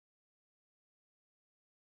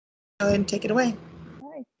Go ahead and take it away.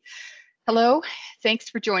 Hi. Hello, thanks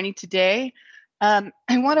for joining today. I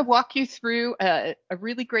want to walk you through a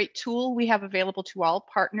really great tool we have available to all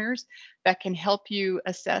partners that can help you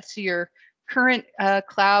assess your current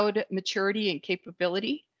cloud maturity and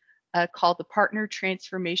capability, called the Partner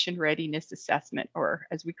Transformation Readiness Assessment, or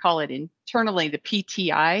as we call it internally, the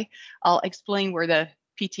PTI. I'll explain where the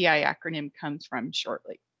PTI acronym comes from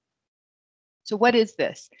shortly. So what is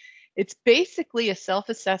this? It's basically a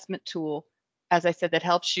self-assessment tool, as I said, that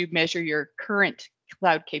helps you measure your current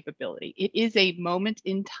cloud capability. It is a moment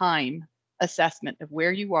in time assessment of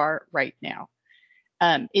where you are right now.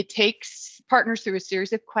 It takes partners through a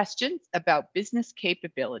series of questions about business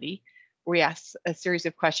capability. We ask a series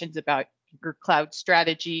of questions about your cloud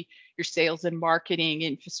strategy, your sales and marketing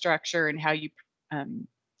infrastructure, and how you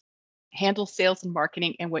handle sales and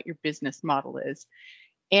marketing, and what your business model is.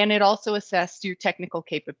 And it also assesses your technical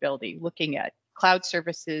capability, looking at cloud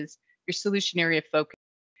services, your solution area of focus,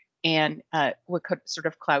 and what sort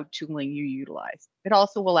of cloud tooling you utilize. It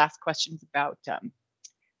also will ask questions about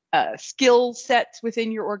skill sets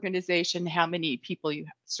within your organization, how many people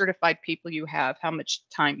certified people you have, how much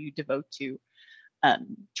time you devote to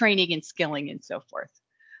training and skilling and so forth.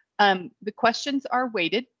 The questions are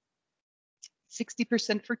weighted,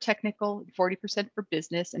 60% for technical, 40% for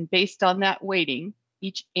business, and based on that weighting,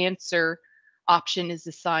 each answer option is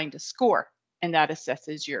assigned a score, and that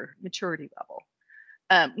assesses your maturity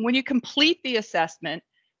level. When you complete the assessment,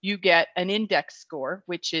 you get an index score,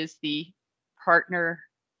 which is the Partner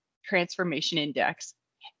Transformation Index,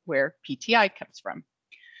 where PTI comes from.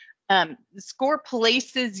 The score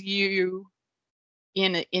places you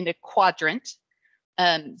in a quadrant,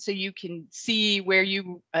 so you can see where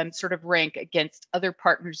you sort of rank against other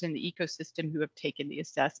partners in the ecosystem who have taken the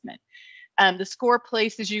assessment. The score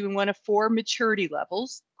places you in one of 4 maturity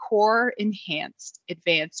levels: core, enhanced,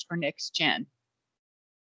 advanced, or next gen.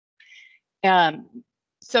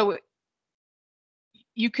 So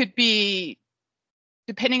you could be,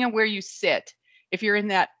 depending on where you sit, if you're in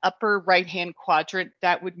that upper right-hand quadrant,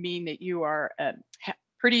 that would mean that you are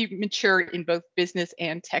pretty mature in both business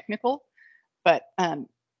and technical. But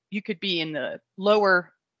you could be in the lower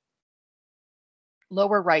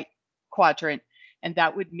right quadrant, and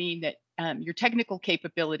that would mean that your technical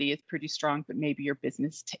capability is pretty strong, but maybe your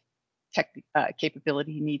business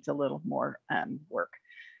capability needs a little more work.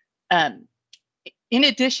 In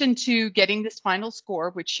addition to getting this final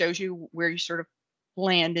score, which shows you where you sort of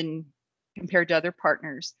land in compared to other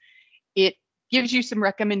partners, it gives you some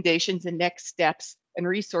recommendations and next steps and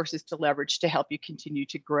resources to leverage to help you continue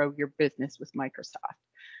to grow your business with Microsoft.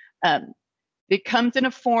 It comes in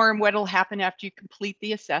a form. What'll happen after you complete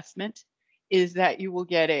the assessment is that you will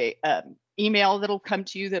get a email that'll come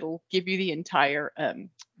to you that'll give you the entire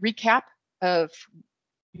recap of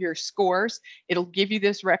your scores. It'll give you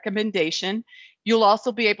this recommendation. You'll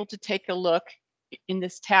also be able to take a look in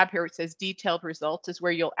this tab here. It says detailed results, is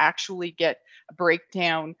where you'll actually get a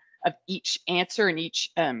breakdown of each answer in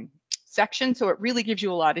each section. So it really gives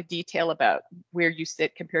you a lot of detail about where you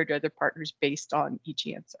sit compared to other partners based on each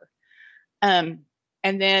answer. And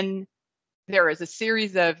then there is a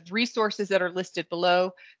series of resources that are listed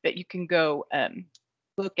below that you can go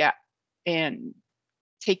look at and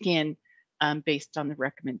take in based on the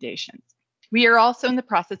recommendations. We are also in the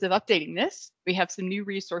process of updating this. We have some new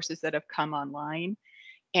resources that have come online.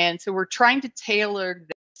 And so we're trying to tailor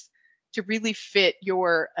this to really fit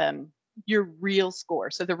your real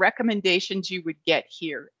score. So the recommendations you would get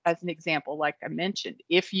here, as an example, like I mentioned,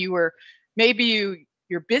 if you were, maybe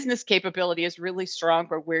your business capability is really strong,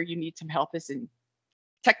 but where you need some help is in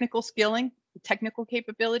technical skilling, technical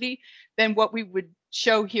capability, then what we would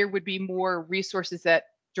show here would be more resources that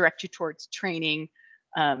direct you towards training,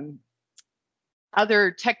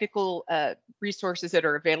 other technical resources that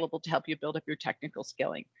are available to help you build up your technical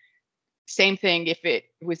skilling. Same thing if it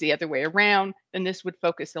was the other way around, then this would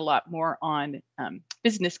focus a lot more on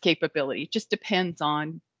business capability. It just depends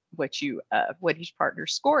on what each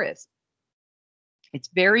partner's score is. It's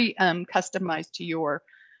very customized to your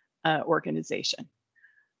organization.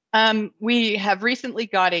 We have recently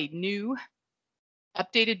got a new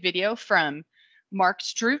updated video from Mark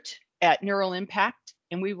Strout at Neural Impact,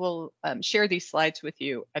 and we will share these slides with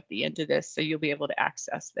you at the end of this, so you'll be able to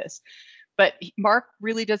access this. But Mark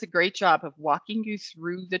really does a great job of walking you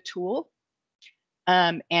through the tool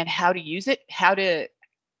and how to use it, how to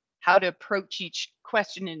approach each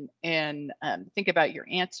question and think about your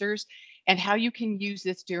answers, and how you can use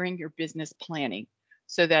this during your business planning,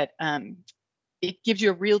 so that it gives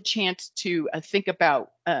you a real chance to think about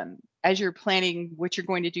as you're planning what you're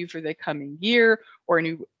going to do for the coming year, or a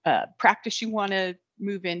new practice you want to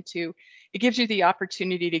move into, it gives you the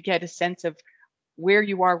opportunity to get a sense of where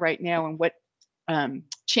you are right now and what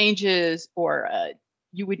changes or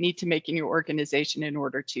you would need to make in your organization in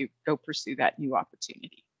order to go pursue that new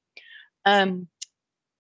opportunity.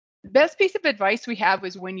 The best piece of advice we have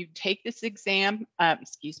is when you take this exam,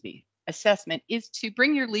 assessment, is to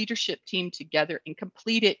bring your leadership team together and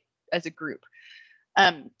complete it as a group.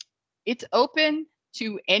 It's open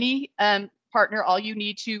to any partner. All you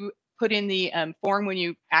need to put in the form when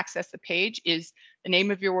you access the page is the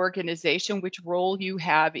name of your organization, which role you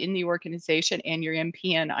have in the organization, and your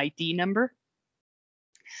MPN ID number.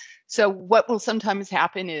 So what will sometimes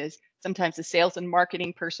happen is sometimes a sales and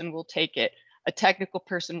marketing person will take it, a technical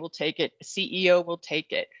person will take it, a CEO will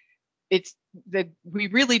take it. We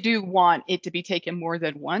really do want it to be taken more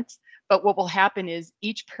than once, but what will happen is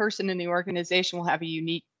each person in the organization will have a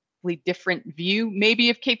uniquely different view,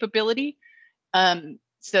 maybe of capability.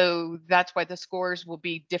 So that's why the scores will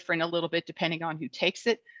be different a little bit depending on who takes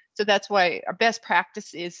it. So that's why our best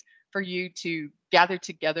practice is for you to gather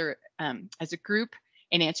together as a group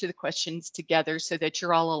and answer the questions together so that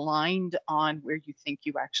you're all aligned on where you think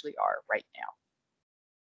you actually are right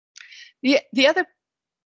now. The other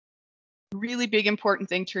really big important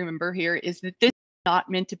thing to remember here is that this is not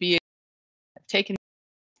meant to be taken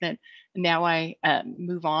and now I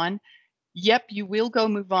move on. Yep, you will go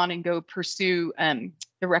move on and go pursue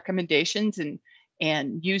the recommendations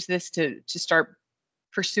and use this to start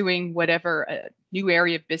pursuing whatever new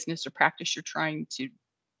area of business or practice you're trying to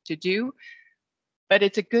do. But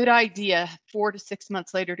it's a good idea 4 to 6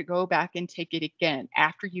 months later to go back and take it again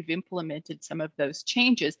after you've implemented some of those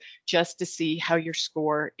changes, just to see how your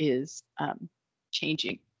score is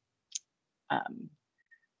changing. I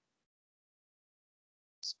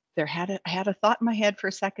had a thought in my head for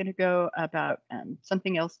a second ago about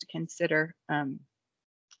something else to consider,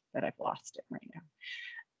 but I've lost it right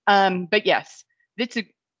now. But yes,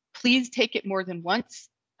 please take it more than once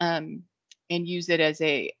and use it as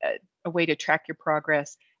a way to track your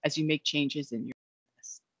progress as you make changes in your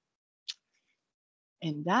business.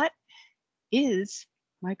 And that is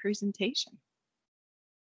my presentation.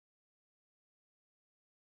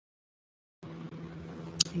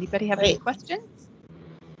 Anybody have any questions?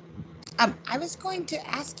 I was going to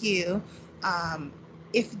ask you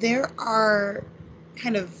if there are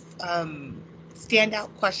kind of standout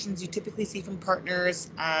questions you typically see from partners,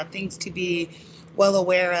 things to be well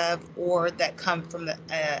aware of, or that come from the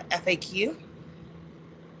FAQ?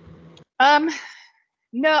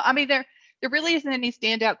 No, I mean, there really isn't any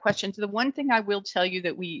standout questions. The one thing I will tell you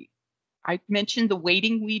that I mentioned the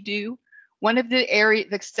weighting we do. One of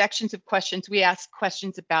the sections of questions, we ask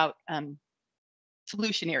questions about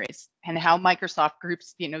solution areas and how Microsoft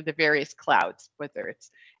groups, the various clouds, whether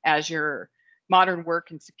it's Azure, modern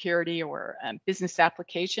work and security, or business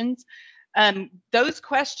applications. Those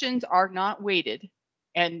questions are not weighted,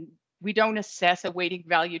 and we don't assess a weighting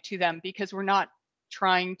value to them because we're not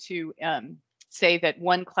trying to say that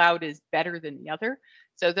one cloud is better than the other.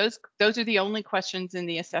 So those are the only questions in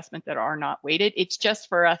the assessment that are not weighted. It's just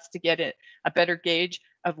for us to get a better gauge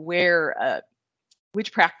of where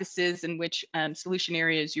which practices and which solution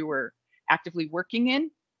areas you are actively working in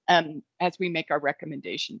as we make our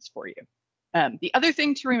recommendations for you. The other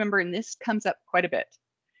thing to remember, and this comes up quite a bit,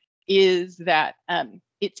 is that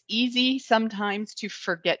it's easy sometimes to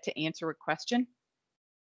forget to answer a question.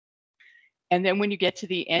 And then when you get to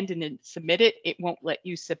the end and then submit it, it won't let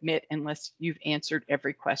you submit unless you've answered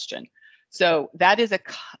every question. So that is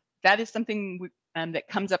something that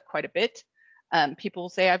comes up quite a bit. People will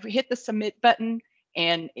say, I've hit the submit button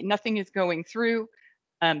and nothing is going through.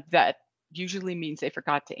 That usually means they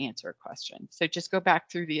forgot to answer a question. So just go back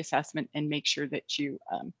through the assessment and make sure that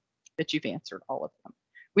you've answered all of them.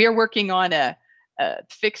 We are working on a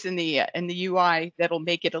fix in the UI that'll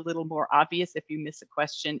make it a little more obvious if you miss a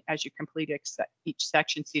question as you complete each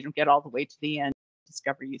section, so you don't get all the way to the end and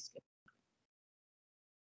discover you skipped.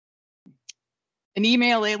 An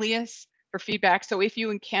email alias for feedback. So if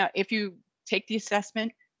you take the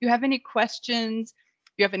assessment, if you have any questions,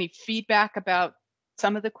 if you have any feedback about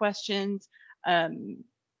some of the questions,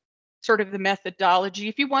 sort of the methodology,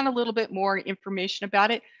 if you want a little bit more information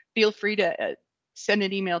about it, feel free to send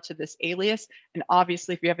an email to this alias. And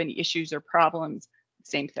obviously, if you have any issues or problems,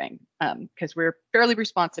 same thing, because we're fairly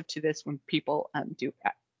responsive to this when people do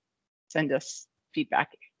send us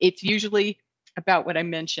feedback. It's usually about what I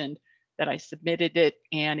mentioned, that I submitted it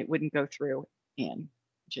and it wouldn't go through, and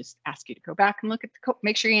just ask you to go back and look at the code,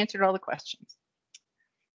 make sure you answered all the questions.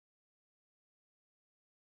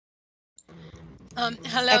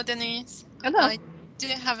 Hello, Denise. Hello. I do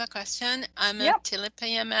have a question. I'm a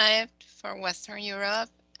telepayMI for Western Europe,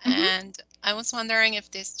 Mhm. and I was wondering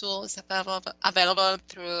if this tool is available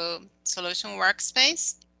through Solution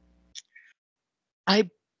Workspace.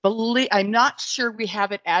 I'm not sure we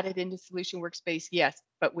have it added into Solution Workspace, yes,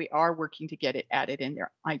 but we are working to get it added in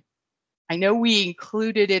there. I know we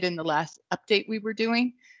included it in the last update we were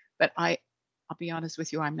doing, but I'll be honest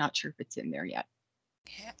with you, I'm not sure if it's in there yet.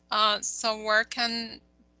 Okay. So where can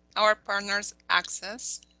our partners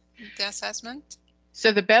access the assessment?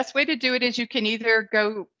 So the best way to do it is you can either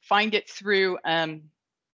go find it through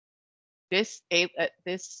this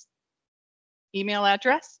email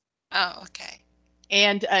address. Oh, okay.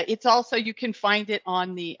 And it's also, you can find it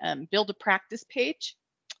on the Build a Practice page.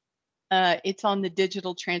 It's on the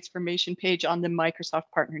digital transformation page on the Microsoft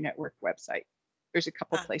Partner Network website. There's a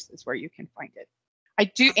couple places where you can find it.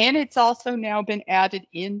 And it's also now been added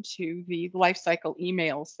into the lifecycle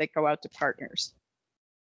emails that go out to partners.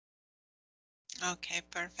 Okay,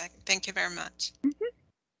 perfect. Thank you very much.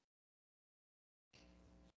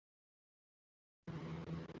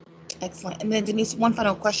 Excellent. And then Denise, one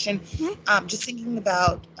final question. Just thinking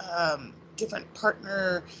about different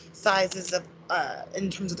partner sizes of in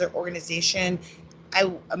terms of their organization.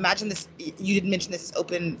 I imagine this. You did mention this is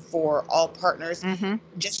open for all partners.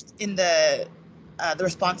 Just in the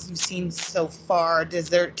responses you've seen so far, does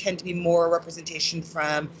there tend to be more representation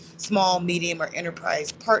from small, medium, or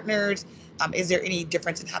enterprise partners? Is there any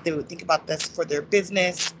difference in how they would think about this for their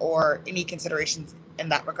business, or any considerations in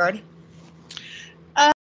that regard?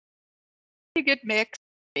 A good mix.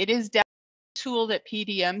 It is definitely a tool that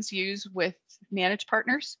PDMs use with managed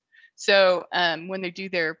partners. So when they do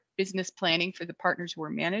their business planning for the partners who are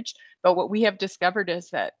managed, but what we have discovered is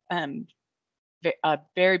that a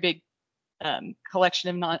very big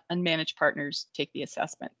collection of unmanaged partners take the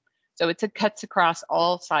assessment. So it cuts across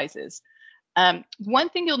all sizes. One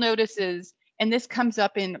thing you'll notice is, and this comes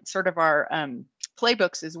up in sort of our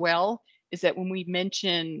playbooks as well, is that when we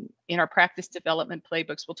mention in our practice development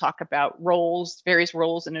playbooks, we'll talk about roles, various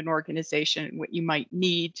roles in an organization, and what you might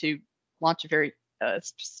need to launch a very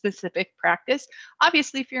specific practice.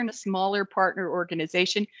 Obviously, if you're in a smaller partner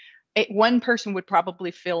organization, one person would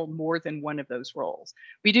probably fill more than one of those roles.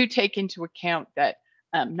 We do take into account that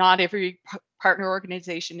not every partner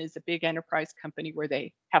organization is a big enterprise company where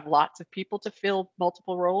they have lots of people to fill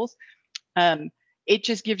multiple roles. It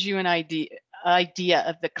just gives you an idea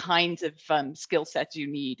of the kinds of skill sets you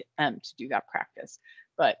need to do that practice.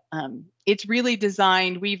 But it's really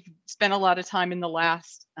designed. We've spent a lot of time in the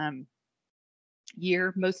last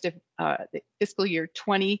year, most of the fiscal year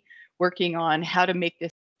 20, working on how to make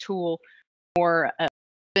this tool more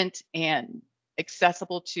efficient and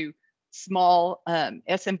accessible to small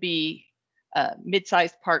SMB,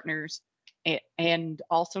 mid-sized partners, and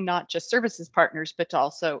also not just services partners, but to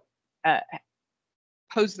also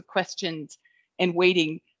pose the questions and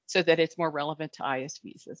waiting so that it's more relevant to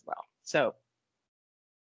ISVs as well. So.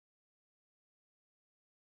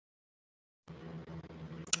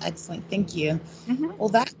 Excellent, thank you. Well,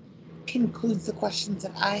 that concludes the questions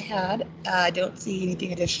that I had. I don't see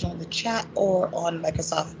anything additional in the chat or on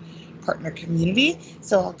Microsoft Partner Community,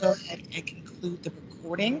 so I'll go ahead and conclude the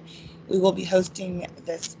recording. We will be hosting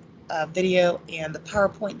this video and the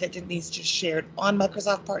PowerPoint that Denise just shared on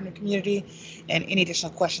Microsoft Partner Community, and any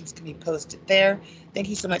additional questions can be posted there. Thank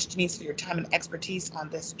you so much, Denise, for your time and expertise on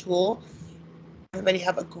this tool. Everybody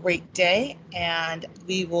have a great day, and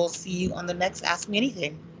we will see you on the next Ask Me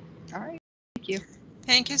Anything. All right. Thank you.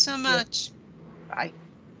 Thank you so much. Bye.